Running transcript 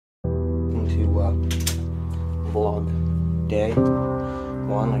vlog day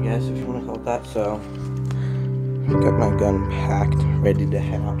one, I guess, if you want to call it that. So I got my gun packed, ready to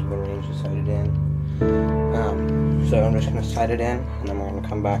head out to the range to sight it in. So I'm just gonna sight it in, and then I'm gonna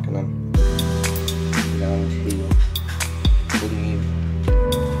come back, and then I'm going to leave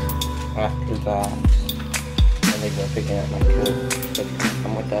after that. And they go picking up my kid, so they can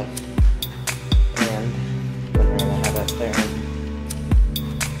come with us, and then we're gonna have us there.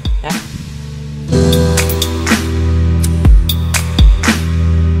 Yeah.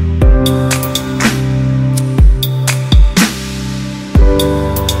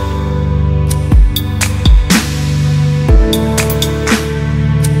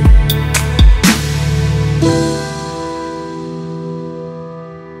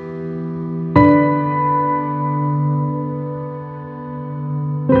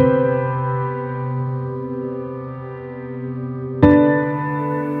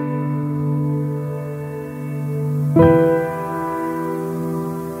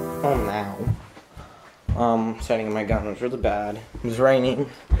 Setting my gun was really bad. It was raining.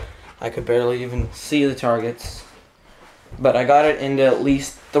 I could barely even see the targets. But I got it into at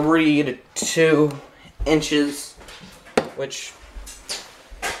least 3 to 2 inches, which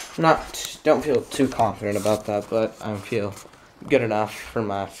don't feel too confident about that, but I feel good enough for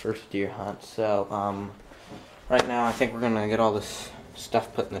my first deer hunt. So right now I think we're gonna get all this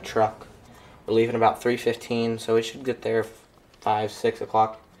stuff put in the truck. We're leaving about 3:15, so we should get there 5, 6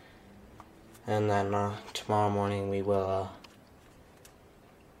 o'clock. And then tomorrow morning we will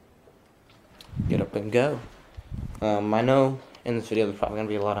get up and go. I know in this video there's probably going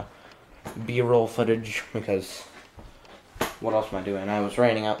to be a lot of B-roll footage because what else am I doing? I was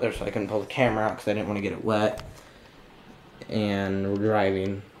raining out there, so I couldn't pull the camera out because I didn't want to get it wet. And we're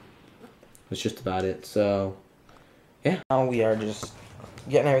driving. That's just about it. So yeah, now we are just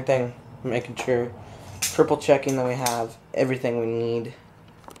getting everything, making sure, triple checking that we have everything we need.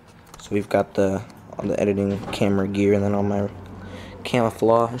 So we've got all the editing camera gear, and then all my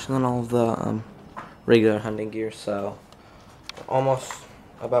camouflage, and then all the regular hunting gear. So we're almost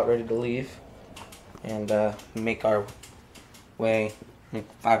about ready to leave and make our way in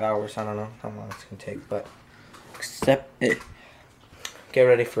 5 hours. I don't know how long it's gonna take, but get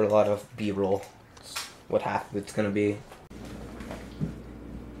ready for a lot of B-roll. What it's gonna be.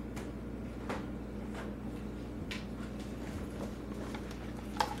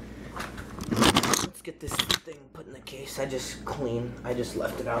 Get this thing put in the case. I just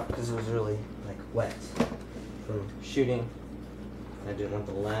left it out because it was really like wet from shooting. I didn't want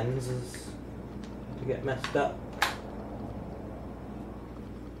the lenses to get messed up,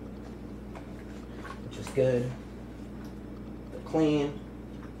 which is good. They're clean.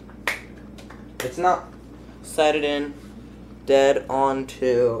 It's not sighted in dead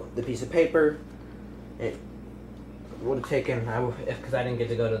onto the piece of paper. It would have taken, because I didn't get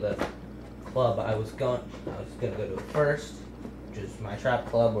to go to the club I was gonna go to it first, which is my trap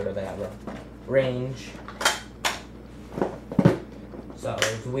club where they have a range. So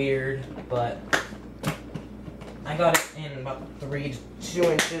it was weird, but I got it in about 3 to 2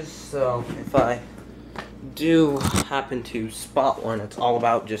 inches. So if I do happen to spot one, it's all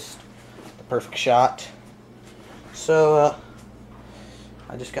about just the perfect shot. So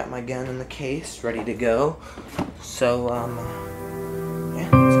I just got my gun in the case, ready to go. So yeah,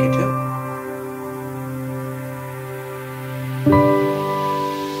 let's get to it.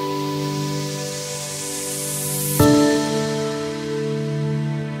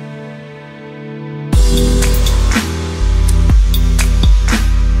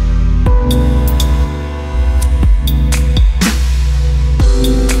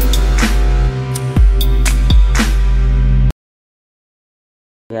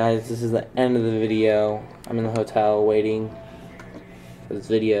 Guys, this is the end of the video. I'm in the hotel waiting for this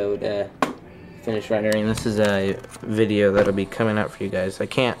video to finish rendering. This is a video that'll be coming out for you guys. I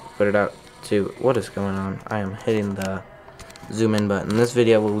can't put it out to what is going on. I am hitting the zoom in button. This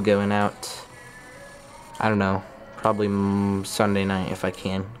video will be going out, I don't know, probably Sunday night if I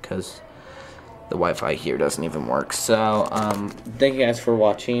can, because the Wi-Fi here doesn't even work. So thank you guys for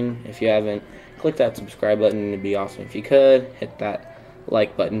watching. If you haven't, click that subscribe button. It'd be awesome if you could. Hit that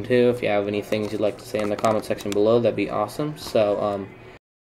like button too. If you have any things you'd like to say in the comment section below, that'd be awesome. So